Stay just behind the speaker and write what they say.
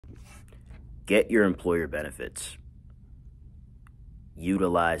Get your employer benefits.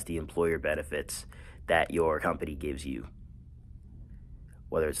 Utilize the employer benefits that your company gives you.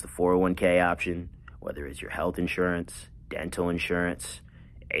 Whether it's the 401k option, whether it's your health insurance, dental insurance,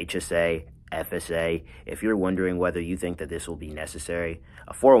 HSA, FSA. If you're wondering whether you think that this will be necessary,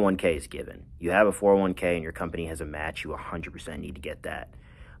 a 401k is given. You have a 401k and your company has a match, you 100% need to get that.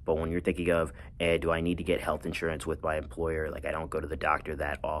 But when you're thinking of, do I need to get health insurance with my employer? Like, I don't go to the doctor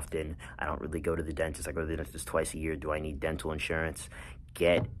that often. I don't really go to the dentist. I go to the dentist twice a year. Do I need dental insurance?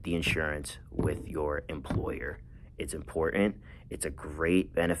 Get the insurance with your employer. It's important. It's a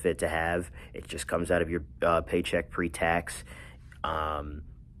great benefit to have. It just comes out of your paycheck pre-tax.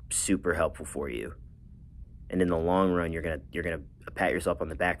 Super helpful for you. And in the long run, you're gonna pat yourself on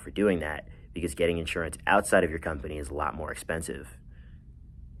the back for doing that, because getting insurance outside of your company is a lot more expensive.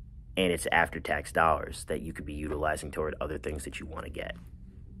 And it's after-tax dollars that you could be utilizing toward other things that you want to get.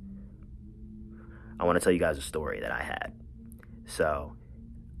 I want to tell you guys a story that I had. So,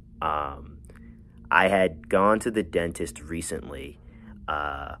 I had gone to the dentist recently,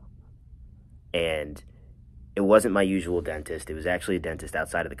 and it wasn't my usual dentist. It was actually a dentist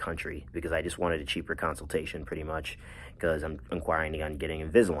outside of the country, because I just wanted a cheaper consultation, pretty much, because I'm inquiring on getting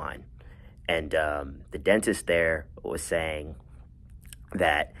Invisalign. And the dentist there was saying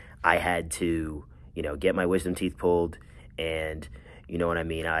that I had to, get my wisdom teeth pulled, and you know what I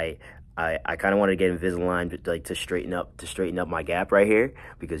mean. I kind of wanted to get Invisalign, like to straighten up my gap right here,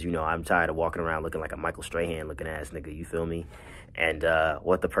 because I'm tired of walking around looking like a Michael Strahan looking ass nigga. You feel me? And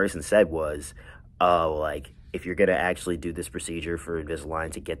what the person said was, like, if you're gonna actually do this procedure for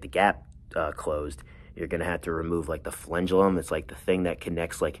Invisalign to get the gap closed, you're gonna have to remove like the frenulum. It's like the thing that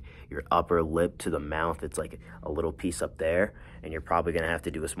connects like your upper lip to the mouth. It's like a little piece up there, and you're probably gonna have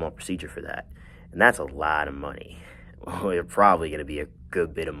to do a small procedure for that. And that's a lot of money. It's probably gonna be a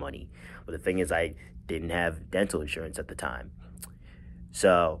good bit of money. But the thing is, I didn't have dental insurance at the time.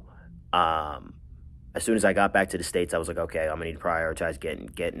 So as soon as I got back to the States, I was like, okay, I'm gonna need to prioritize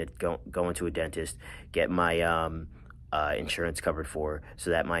going to a dentist, get my insurance covered for, so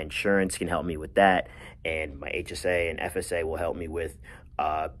that my insurance can help me with that, and my HSA and FSA will help me with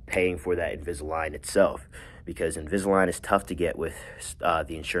paying for that Invisalign itself, because Invisalign is tough to get with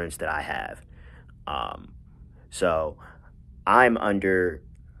the insurance that I have. So I'm under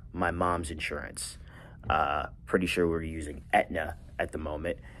my mom's insurance. Pretty sure we're using Aetna at the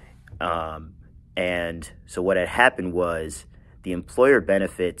moment. And so what had happened was, the employer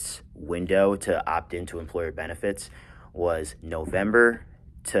benefits window to opt into employer benefits was November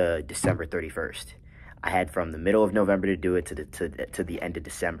to December 31st. I had from the middle of November to do it to the end of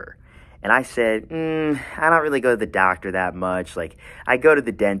December. And I said, I don't really go to the doctor that much. Like, I go to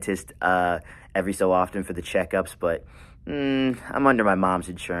the dentist every so often for the checkups, but I'm under my mom's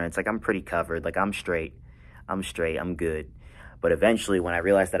insurance. Like, I'm pretty covered. Like, I'm straight. I'm good. But eventually, when I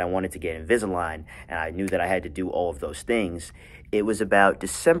realized that I wanted to get Invisalign, and I knew that I had to do all of those things, it was about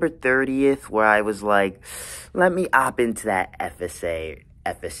December 30th where I was like, let me opt into that FSA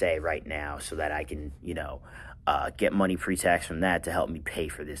right now, so that I can, get money pre-tax from that to help me pay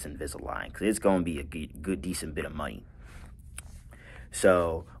for this Invisalign, because it's going to be a good, decent bit of money.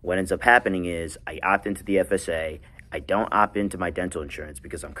 So what ends up happening is, I opt into the FSA. I don't opt into my dental insurance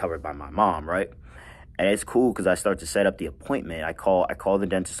because I'm covered by my mom, right? And it's cool, because I start to set up the appointment. I call the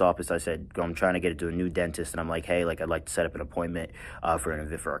dentist's office. I said, I'm trying to get to a new dentist, and I'm like, hey, like, I'd like to set up an appointment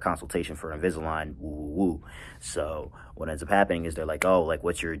for a consultation for Invisalign. Woo, woo, woo. So what ends up happening is, they're like, oh, like,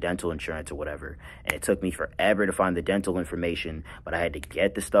 what's your dental insurance or whatever? And it took me forever to find the dental information, but I had to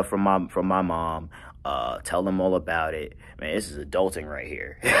get the stuff from my mom, tell them all about it. Man, this is adulting right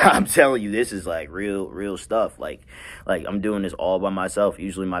here. I'm telling you, this is like real stuff. Like I'm doing this all by myself.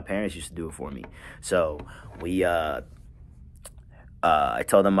 Usually my parents used to do it for me. So I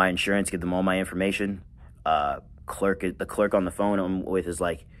tell them my insurance, give them all my information. The clerk on the phone I'm with is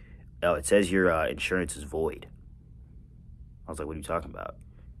like, oh, it says your insurance is void. I was like, what are you talking about?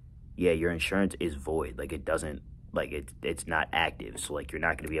 Yeah, your insurance is void. Like, it doesn't, like, it's not active. So, like, you're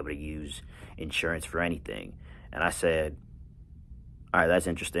not going to be able to use insurance for anything. And I said, all right, that's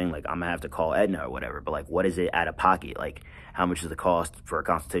interesting. Like, I'm going to have to call Aetna or whatever. But, like, what is it out of pocket? Like, how much is the cost for a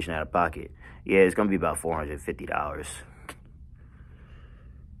consultation out of pocket? Yeah, it's going to be about $450.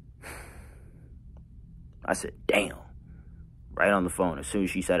 I said, damn. Right on the phone. As soon as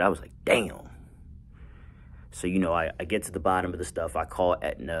she said it, I was like, damn. So, I get to the bottom of the stuff. I call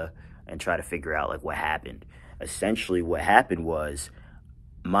Aetna and try to figure out, like, what happened. Essentially, what happened was,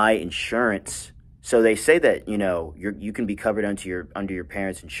 my insurance, so they say that, you can be covered under your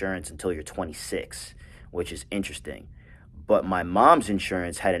parents' insurance until you're 26, which is interesting. but my mom's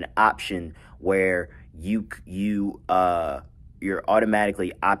insurance had an option where you're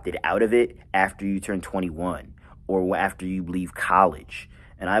automatically opted out of it after you turn 21 or after you leave college.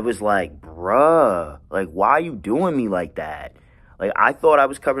 And I was like, bruh, like, why are you doing me like that? Like, I thought I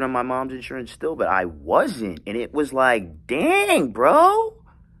was covered on my mom's insurance still, but I wasn't. And it was like, dang, bro.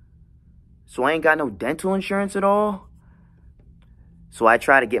 So I ain't got no dental insurance at all. So I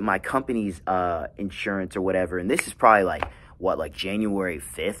try to get my company's insurance or whatever. And this is probably like January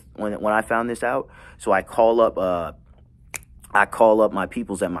 5th when I found this out. So I call up my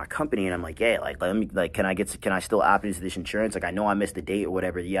peoples at my company and I'm like, yeah, like, let me, like, can I still opt into this insurance? Like, I know I missed the date or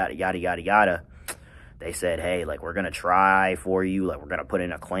whatever, yada, yada, yada, yada. They said, hey, like, we're going to try for you. Like, we're going to put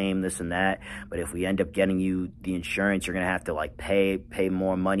in a claim, this and that. But if we end up getting you the insurance, you're going to have to, like, pay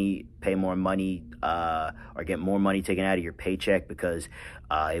more money, or get more money taken out of your paycheck because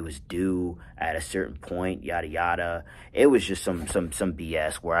it was due at a certain point, yada, yada. It was just some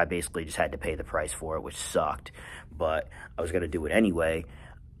BS where I basically just had to pay the price for it, which sucked. But I was going to do it anyway.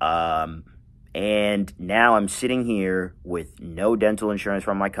 And now I'm sitting here with no dental insurance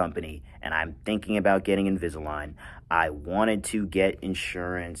from my company, and I'm thinking about getting Invisalign. I wanted to get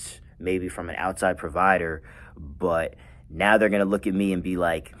insurance maybe from an outside provider, but now they're going to look at me and be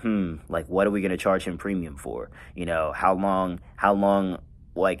like, like, what are we going to charge him premium for? You know, how long,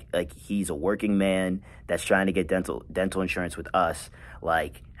 like he's a working man that's trying to get dental insurance with us.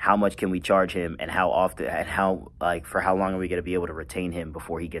 Like, how much can we charge him, and how often, and how, like, for how long are we going to be able to retain him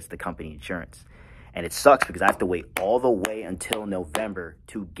before he gets the company insurance? And it sucks because I have to wait all the way until November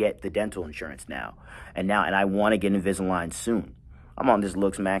to get the dental insurance now. And I want to get Invisalign soon. I'm on this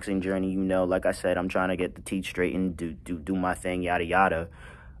looks maxing journey, you know. Like I said, I'm trying to get the teeth straightened, do my thing, yada, yada.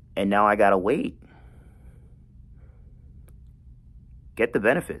 And now I got to wait. Get the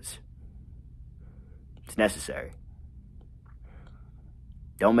benefits. It's necessary.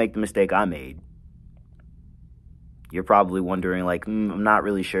 Don't make the mistake I made. You're probably wondering, like, I'm not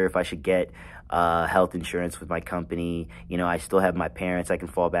really sure if I should get health insurance with my company. You know, I still have my parents I can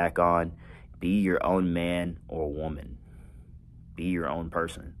fall back on. Be your own man or woman. Be your own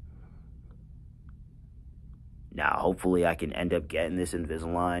person. Now, hopefully I can end up getting this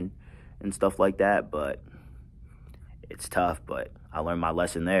Invisalign and stuff like that, but it's tough, but I learned my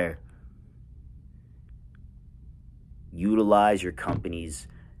lesson there. Utilize your company's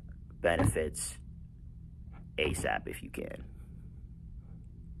benefits ASAP if you can.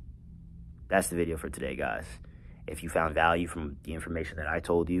 That's the video for today, guys. If you found value from the information that I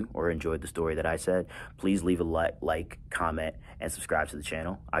told you or enjoyed the story that I said, please leave a like, comment, and subscribe to the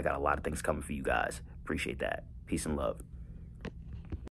channel. I got a lot of things coming for you guys. Appreciate that. Peace and love.